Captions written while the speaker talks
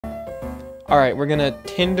Alright, we're gonna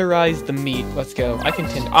tenderize the meat. Let's go.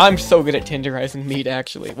 I'm so good at tenderizing meat,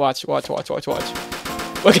 actually. Watch. Look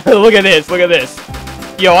at this.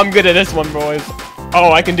 Yo, I'm good at this one, boys.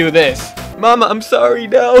 Oh, I can do this. Mama, I'm sorry,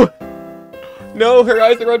 no. No, her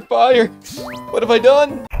eyes are on fire. What have I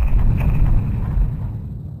done?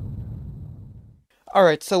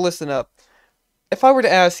 Alright, so listen up. If I were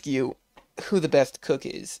to ask you who the best cook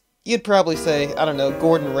is, you'd probably say, I don't know,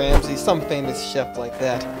 Gordon Ramsay, some famous chef like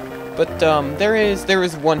that. But, there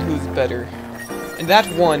is one who's better. And that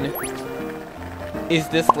one is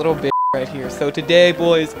this little bitch right here. So today,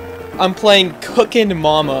 boys, I'm playing Cookin'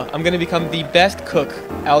 Mama. I'm gonna become the best cook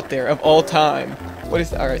out there of all time.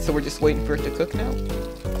 Alright, so we're just waiting for it to cook now?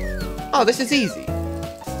 Oh, this is easy.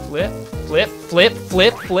 Flip,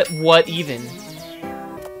 what even?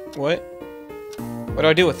 What? What do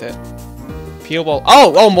I do with it? Peel ball.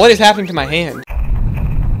 Oh, what is happening to my hand?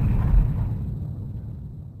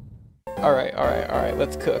 Alright,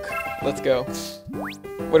 let's cook. Let's go.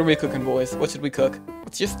 What are we cooking, boys? What should we cook?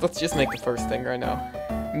 Let's just make the first thing right now.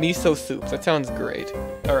 Miso soup. That sounds great.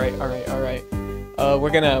 Alright. We're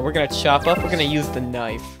gonna chop up. We're gonna use the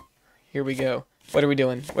knife. Here we go. What are we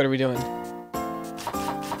doing? Just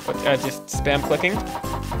spam clicking?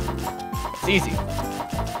 It's easy.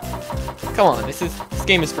 Come on, this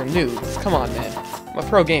game is for noobs. Come on, man. I'm a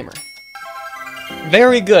pro gamer.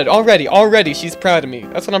 Very good. Already, she's proud of me.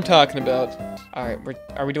 That's what I'm talking about. Alright,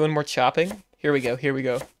 are we doing more chopping? Here we go.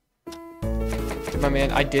 My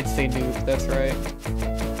man, I did say noob, that's right.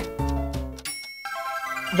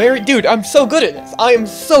 Dude, I'm so good at this. I am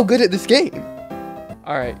so good at this game.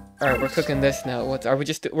 Alright, we're cooking this now.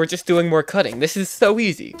 We're just doing more cutting. This is so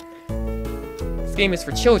easy. This game is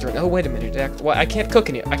for children. Oh, wait a minute. I can't cook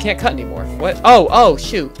I can't cut anymore. What? Oh,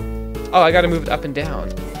 shoot. Oh, I gotta move it up and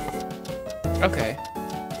down. Okay.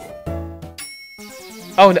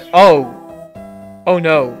 Oh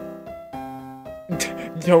no.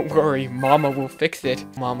 Don't worry, Mama will fix it.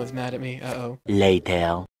 Mama's mad at me. Uh-oh.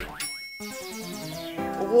 Later.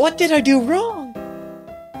 What did I do wrong?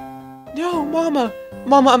 No, Mama,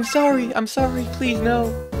 I'm sorry. Please,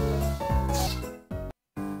 no.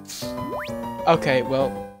 Okay,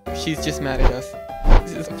 well, she's just mad at us.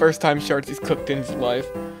 This is the first time Shartsy's cooked in his life.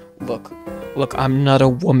 Look, I'm not a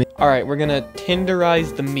woman. Alright, we're gonna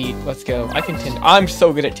tenderize the meat. Let's go. I'm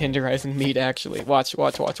so good at tenderizing meat, actually. Watch.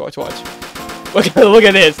 Look at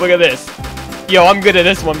this. Yo, I'm good at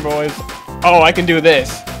this one, boys. Oh, I can do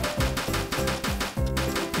this.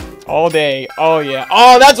 All day. Oh, yeah.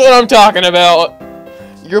 Oh, that's what I'm talking about.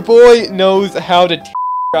 Your boy knows how to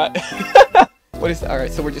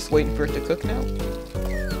Alright, so we're just waiting for it to cook now?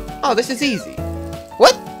 Oh, this is easy.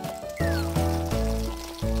 What?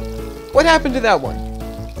 What happened to that one?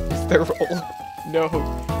 Is there roll? No.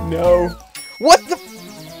 What the?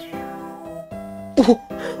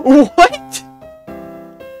 What?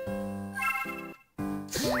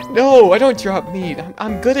 No, I don't drop meat.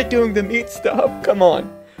 I'm good at doing the meat stuff. Come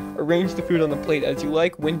on. Arrange the food on the plate as you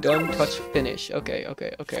like. When done, touch finish. Okay.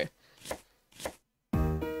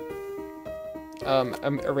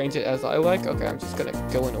 Arrange it as I like. Okay, I'm just gonna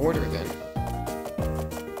go in order then.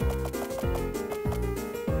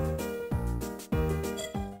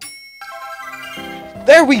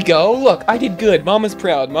 There we go! Look, I did good. Mama's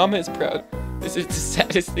proud. Mama is proud. This is the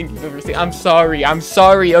saddest thing you've ever seen. I'm sorry.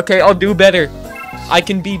 Okay, I'll do better. I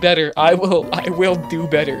can be better. I will do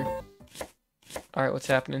better. Alright, what's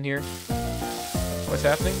happening here? What's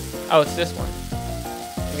happening? Oh, it's this one.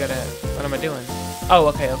 What am I doing? Oh,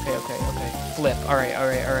 okay. Flip. Alright.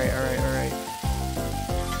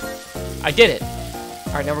 I did it.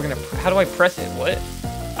 Alright, now we're gonna, how do I press it? What?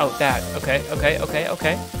 Oh, that. Okay.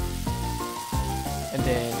 And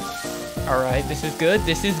then, alright, this is good.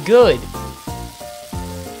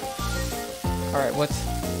 Alright, what's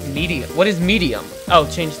medium? What is medium? Oh,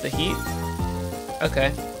 change the heat.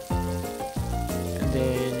 Okay. And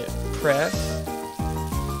then press.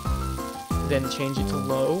 Then change it to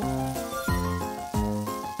low.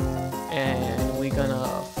 And we're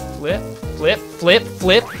gonna flip.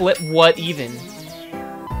 What even?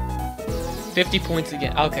 50 points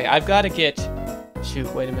again. Okay, I've got to get... Shoot,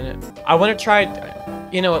 wait a minute. I want to try...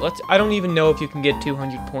 You know what, I don't even know if you can get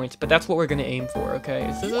 200 points, but that's what we're gonna aim for, okay?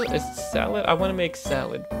 Is salad? I want to make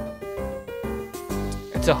salad.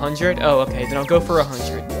 It's 100? Oh, okay, then I'll go for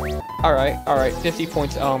 100. Alright, 50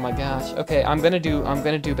 points. Oh my gosh. Okay, I'm gonna do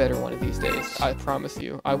better one of these days. I promise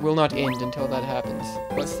you. I will not end until that happens.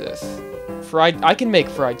 What's this? I can make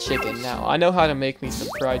fried chicken now. I know how to make me some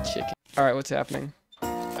fried chicken. Alright, what's happening?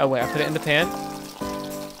 Oh wait, I put it in the pan?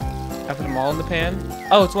 I put them all in the pan?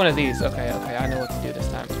 Oh, it's one of these. Okay, I know what to do this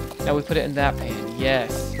time. Now we put it in that pan.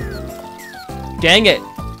 Yes. Dang it!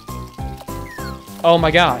 Oh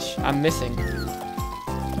my gosh, I'm missing.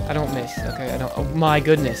 I don't miss. Okay, I don't. Oh my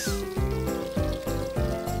goodness.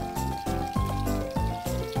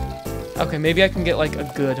 Okay, maybe I can get like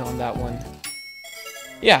a good on that one.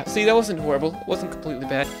 Yeah, see, that wasn't horrible. It wasn't completely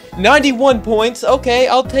bad. 91 points! Okay,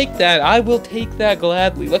 I'll take that. I will take that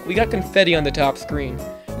gladly. Look, we got confetti on the top screen.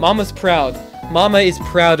 Mama's proud. Mama is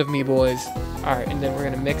proud of me, boys. Alright, and then we're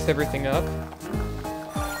gonna mix everything up.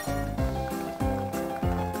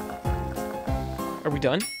 Are we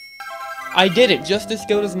done? I did it, just as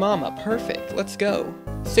good as Mama. Perfect, let's go.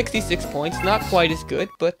 66 points, not quite as good,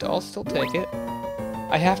 but I'll still take it.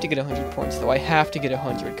 I have to get 100 points, though. I have to get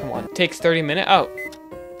 100, come on. Takes 30 minutes. Oh.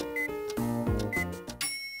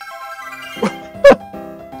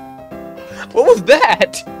 What was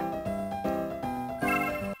that?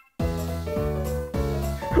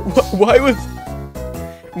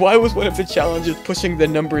 Why was one of the challenges pushing the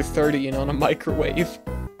number 30 in on a microwave?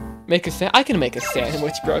 Make a I can make a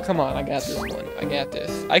sandwich, bro. Come on, I got this one. I got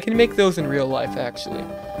this. I can make those in real life, actually.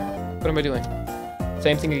 What am I doing?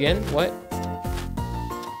 Same thing again? What?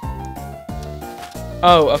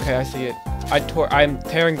 Oh, okay, I see it. I'm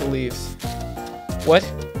tearing the leaves. What?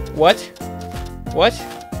 What? What?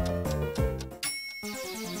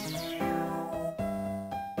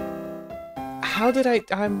 How did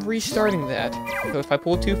I'm restarting that. So if I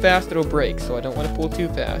pull too fast, it'll break, so I don't want to pull too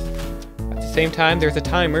fast. At the same time, there's a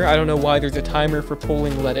timer. I don't know why there's a timer for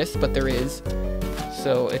pulling lettuce, but there is.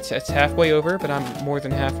 So it's halfway over, but I'm more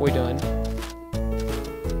than halfway done.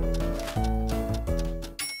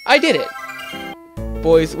 I did it!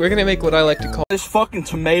 Boys, we're gonna make what I like to call this fucking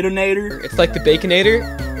Tomatonator. It's like the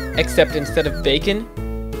Baconator, except instead of bacon,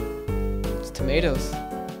 it's tomatoes.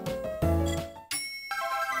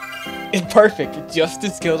 It's perfect. It's just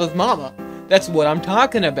as good as Mama. That's what I'm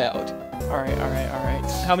talking about. Alright, alright, alright.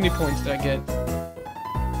 How many points did I get?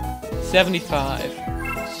 75.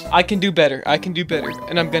 I can do better. I can do better.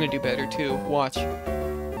 And I'm gonna do better too. Watch.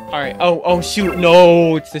 Alright. Oh shoot.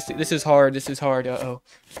 No! This is hard. This is hard. Uh-oh.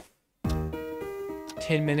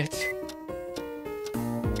 10 minutes.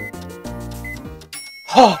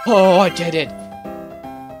 Oh, I did it!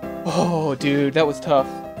 Oh, dude, that was tough.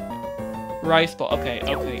 Rice ball. Okay.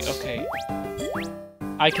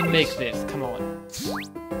 I can make this. Come on.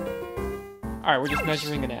 Alright, we're just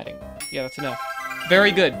measuring and adding. Yeah, that's enough.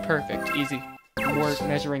 Very good. Perfect. Easy. More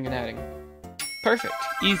measuring and adding. Perfect.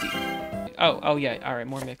 Easy. Oh yeah. Alright,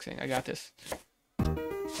 more mixing. I got this.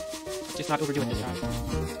 Just not overdoing this time.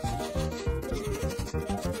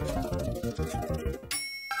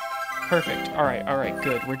 Perfect. Alright,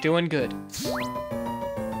 good. We're doing good.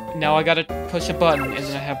 Now I gotta push a button, and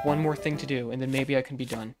then I have one more thing to do, and then maybe I can be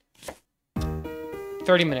done.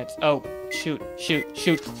 30 minutes. Oh, shoot.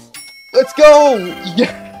 Let's go!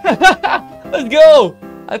 Yeah! Let's go!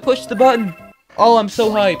 I pushed the button. Oh, I'm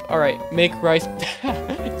so hyped. Alright, make rice...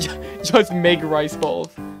 Just make rice balls.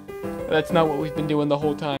 That's not what we've been doing the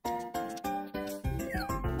whole time.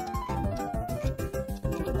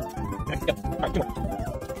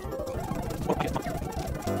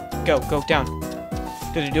 Go, down.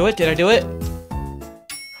 Did I do it? Did I do it?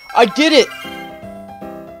 I did it!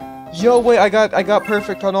 Yo, wait, I got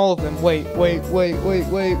perfect on all of them. Wait.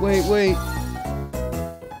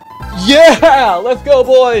 Yeah! Let's go,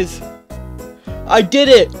 boys! I did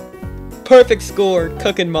it! Perfect score,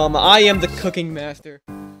 cooking Mama. I am the cooking master.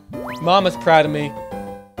 Mama's proud of me.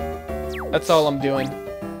 That's all I'm doing.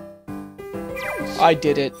 I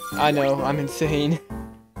did it. I know, I'm insane.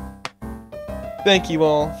 Thank you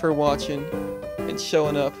all for watching and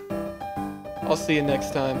showing up. I'll see you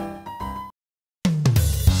next time.